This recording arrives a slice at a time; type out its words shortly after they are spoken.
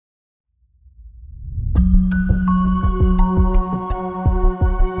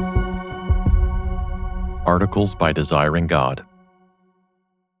Articles by Desiring God.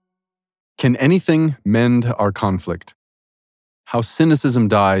 Can anything mend our conflict? How cynicism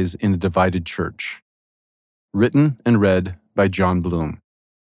dies in a divided church. Written and read by John Bloom.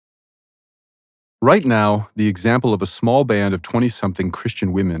 Right now, the example of a small band of 20-something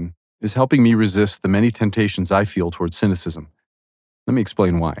Christian women is helping me resist the many temptations I feel toward cynicism. Let me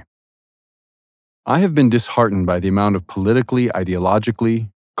explain why. I have been disheartened by the amount of politically, ideologically,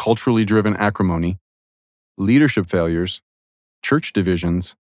 culturally driven acrimony, leadership failures, church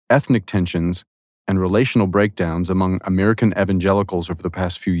divisions, ethnic tensions, and relational breakdowns among American evangelicals over the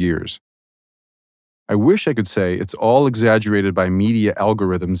past few years. I wish I could say it's all exaggerated by media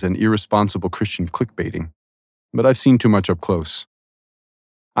algorithms and irresponsible Christian clickbaiting, but I've seen too much up close.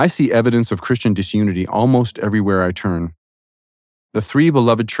 I see evidence of Christian disunity almost everywhere I turn. The three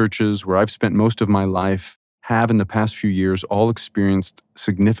beloved churches where I've spent most of my life have in the past few years all experienced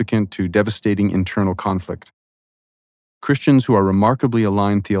significant to devastating internal conflict. Christians who are remarkably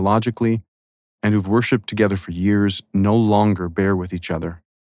aligned theologically and who've worshiped together for years no longer bear with each other.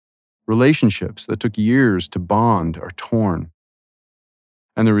 Relationships that took years to bond are torn,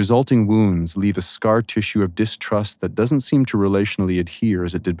 and the resulting wounds leave a scar tissue of distrust that doesn't seem to relationally adhere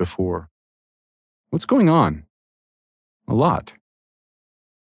as it did before. What's going on? A lot.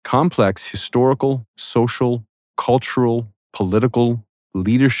 Complex historical, social, cultural, political,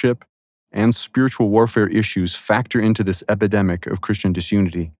 leadership, and spiritual warfare issues factor into this epidemic of Christian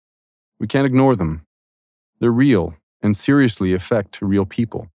disunity. We can't ignore them. They're real and seriously affect real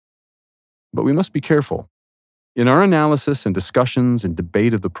people. But we must be careful. In our analysis and discussions and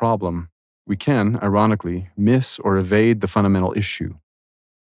debate of the problem, we can, ironically, miss or evade the fundamental issue.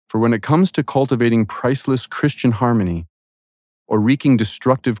 For when it comes to cultivating priceless Christian harmony or wreaking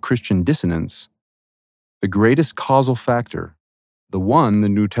destructive Christian dissonance, the greatest causal factor, the one the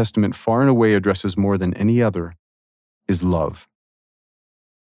New Testament far and away addresses more than any other, is love.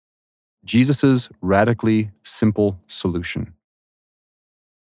 Jesus' radically simple solution.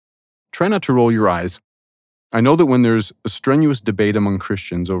 Try not to roll your eyes. I know that when there's a strenuous debate among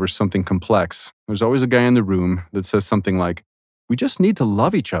Christians over something complex, there's always a guy in the room that says something like, "We just need to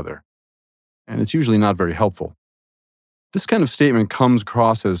love each other." And it's usually not very helpful. This kind of statement comes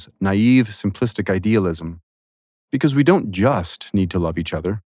across as naive, simplistic idealism, because we don't just need to love each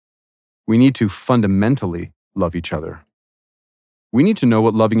other. We need to fundamentally love each other. We need to know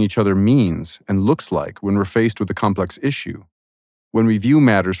what loving each other means and looks like when we're faced with a complex issue, when we view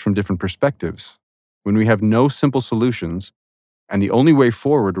matters from different perspectives, when we have no simple solutions, and the only way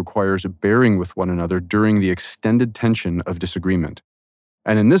forward requires bearing with one another during the extended tension of disagreement.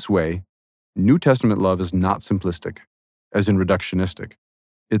 And in this way, New Testament love is not simplistic, as in reductionistic.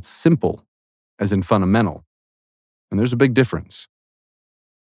 It's simple, as in fundamental. And there's a big difference.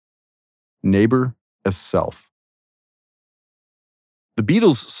 Neighbor as self. The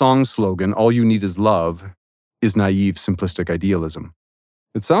Beatles' song slogan, "All you need is love," is naive, simplistic idealism.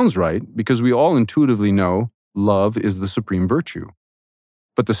 It sounds right because we all intuitively know love is the supreme virtue.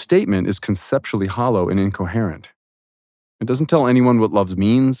 But the statement is conceptually hollow and incoherent. It doesn't tell anyone what love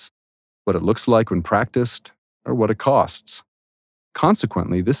means, what it looks like when practiced, or what it costs.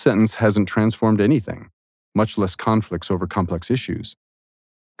 Consequently, this sentence hasn't transformed anything, much less conflicts over complex issues.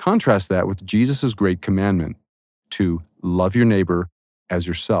 Contrast that with Jesus' great commandment to love your neighbor as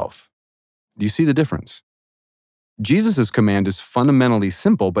yourself. Do you see the difference? Jesus' command is fundamentally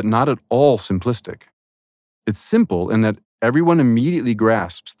simple, but not at all simplistic. It's simple in that everyone immediately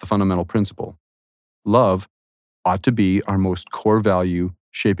grasps the fundamental principle. Love ought to be our most core value,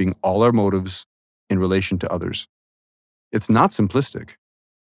 shaping all our motives in relation to others. It's not simplistic,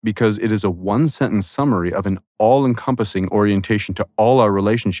 because it is a one-sentence summary of an all-encompassing orientation to all our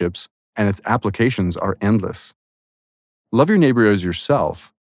relationships, and its applications are endless. Love your neighbor as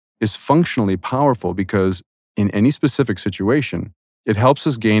yourself is functionally powerful because, in any specific situation, it helps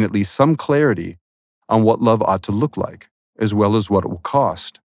us gain at least some clarity on what love ought to look like, as well as what it will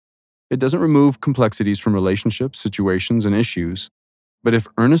cost. It doesn't remove complexities from relationships, situations, and issues, but if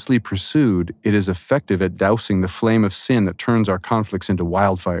earnestly pursued, it is effective at dousing the flame of sin that turns our conflicts into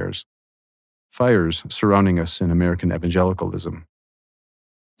wildfires. Fires surrounding us in American evangelicalism.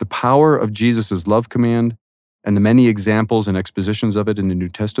 The power of Jesus' love command, and the many examples and expositions of it in the New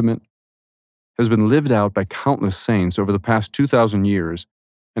Testament, has been lived out by countless saints over the past 2,000 years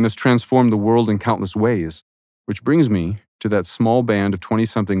and has transformed the world in countless ways, which brings me to that small band of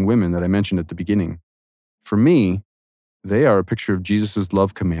 20-something women that I mentioned at the beginning. For me, they are a picture of Jesus'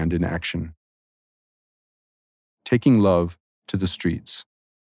 love command in action. Taking love to the streets.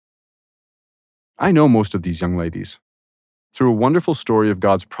 I know most of these young ladies. Through a wonderful story of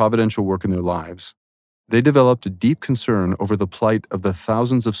God's providential work in their lives, They developed a deep concern over the plight of the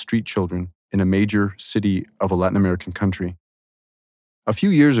thousands of street children in a major city of a Latin American country. A few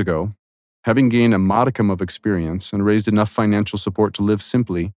years ago, having gained a modicum of experience and raised enough financial support to live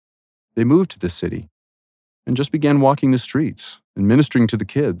simply, they moved to this city and just began walking the streets and ministering to the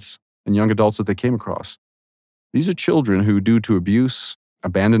kids and young adults that they came across. These are children who, due to abuse,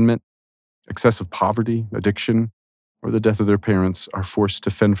 abandonment, excessive poverty, addiction, or the death of their parents, are forced to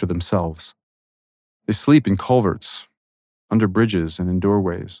fend for themselves. They sleep in culverts, under bridges, and in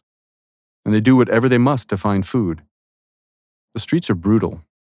doorways, and they do whatever they must to find food. The streets are brutal,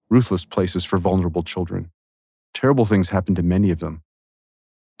 ruthless places for vulnerable children. Terrible things happen to many of them.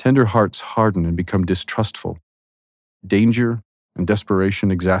 Tender hearts harden and become distrustful. Danger and desperation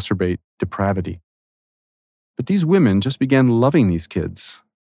exacerbate depravity. But these women just began loving these kids.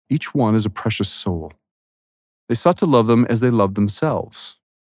 Each one is a precious soul. They sought to love them as they loved themselves.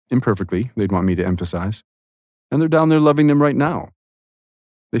 Imperfectly, they'd want me to emphasize. And they're down there loving them right now.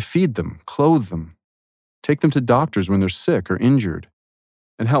 They feed them, clothe them, take them to doctors when they're sick or injured,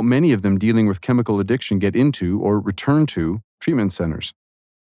 and help many of them dealing with chemical addiction get into or return to treatment centers.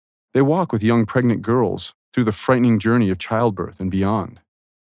 They walk with young pregnant girls through the frightening journey of childbirth and beyond.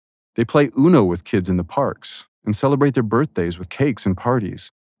 They play Uno with kids in the parks and celebrate their birthdays with cakes and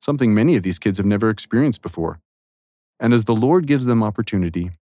parties, something many of these kids have never experienced before. And as the Lord gives them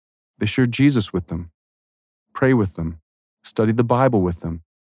opportunity, they share Jesus with them, pray with them, study the Bible with them,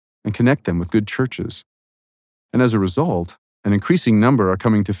 and connect them with good churches. And as a result, an increasing number are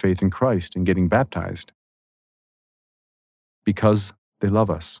coming to faith in Christ and getting baptized. Because they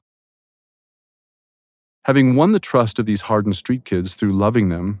love us. Having won the trust of these hardened street kids through loving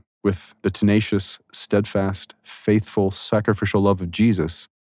them with the tenacious, steadfast, faithful, sacrificial love of Jesus,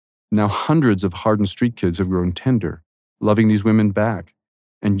 now hundreds of hardened street kids have grown tender, loving these women back,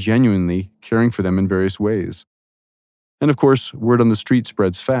 and genuinely caring for them in various ways. And of course, word on the street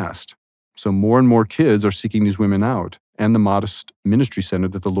spreads fast, so more and more kids are seeking these women out and the modest ministry center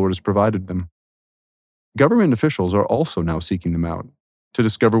that the Lord has provided them. Government officials are also now seeking them out to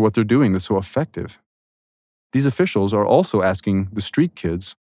discover what they're doing that's so effective. These officials are also asking the street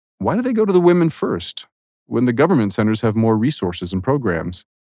kids, why do they go to the women first when the government centers have more resources and programs?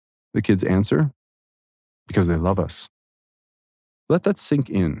 The kids answer, because they love us. Let that sink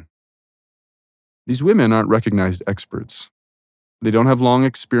in. These women aren't recognized experts. They don't have long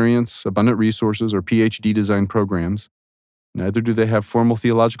experience, abundant resources, or PhD design programs. Neither do they have formal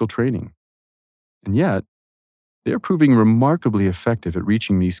theological training. And yet, they are proving remarkably effective at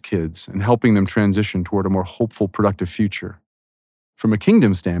reaching these kids and helping them transition toward a more hopeful, productive future. From a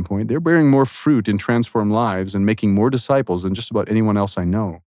kingdom standpoint, they're bearing more fruit in transformed lives and making more disciples than just about anyone else I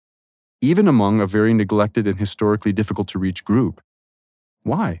know, even among a very neglected and historically difficult to reach group.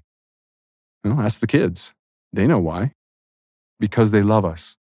 Why? Well, ask the kids. They know why. Because they love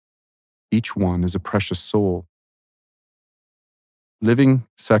us. Each one is a precious soul. Living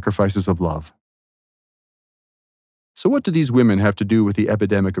sacrifices of love. So what do these women have to do with the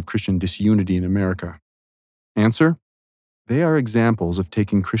epidemic of Christian disunity in America? Answer: they are examples of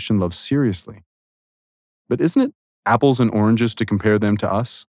taking Christian love seriously. But isn't it apples and oranges to compare them to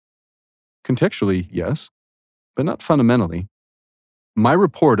us? Contextually, yes, but not fundamentally. My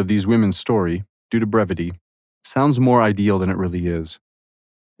report of these women's story, due to brevity, sounds more ideal than it really is.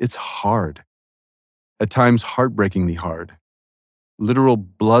 It's hard. At times heartbreakingly hard. Literal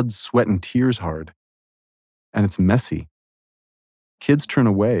blood, sweat, and tears hard. And it's messy. Kids turn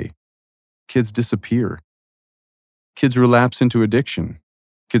away. Kids disappear. Kids relapse into addiction.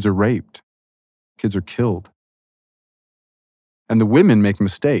 Kids are raped. Kids are killed. And the women make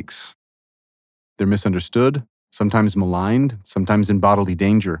mistakes. They're misunderstood, sometimes maligned, sometimes in bodily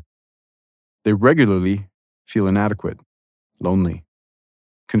danger. They regularly feel inadequate, lonely,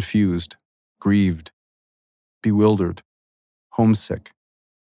 confused, grieved, bewildered, homesick,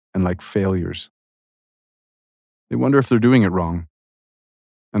 and like failures. They wonder if they're doing it wrong,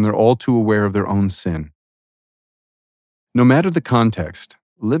 and they're all too aware of their own sin. No matter the context,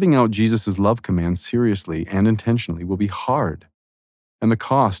 living out Jesus' love command seriously and intentionally will be hard, and the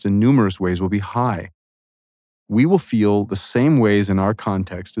cost in numerous ways will be high. We will feel the same ways in our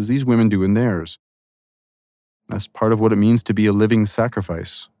context as these women do in theirs. That's part of what it means to be a living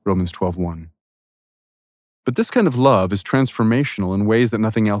sacrifice, Romans 12:1. But this kind of love is transformational in ways that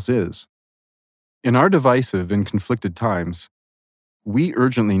nothing else is. In our divisive and conflicted times, we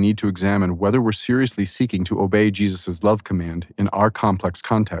urgently need to examine whether we're seriously seeking to obey Jesus' love command in our complex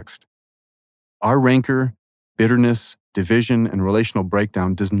context. Our rancor, bitterness, division, and relational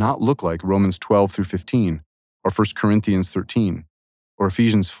breakdown does not look like Romans 12 through 15, or 1 Corinthians 13, or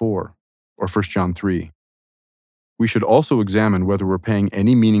Ephesians 4, or 1 John 3. We should also examine whether we're paying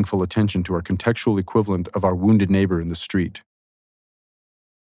any meaningful attention to our contextual equivalent of our wounded neighbor in the street.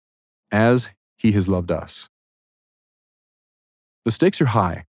 As he has loved us. The stakes are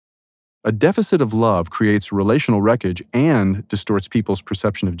high. A deficit of love creates relational wreckage and distorts people's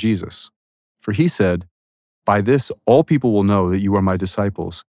perception of Jesus. For he said, "By this all people will know that you are my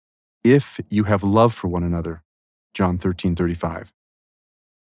disciples, if you have love for one another." John 13:35.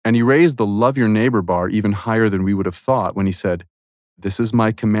 And he raised the love your neighbor bar even higher than we would have thought when he said, "This is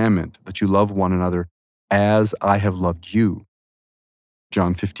my commandment, that you love one another as I have loved you."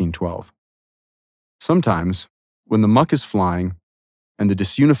 John 15:12. Sometimes, when the muck is flying and the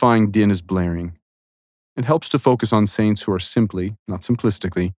disunifying din is blaring, it helps to focus on saints who are simply, not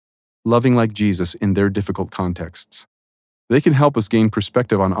simplistically, loving like Jesus in their difficult contexts. They can help us gain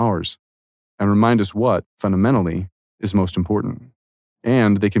perspective on ours and remind us what, fundamentally, is most important.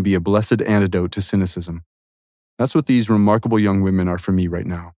 And they can be a blessed antidote to cynicism. That's what these remarkable young women are for me right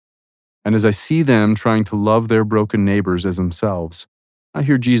now. And as I see them trying to love their broken neighbors as themselves, I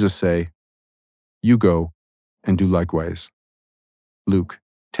hear Jesus say, "You go and do likewise." Luke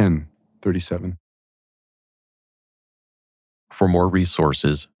 10:37. For more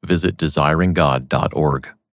resources, visit desiringgod.org.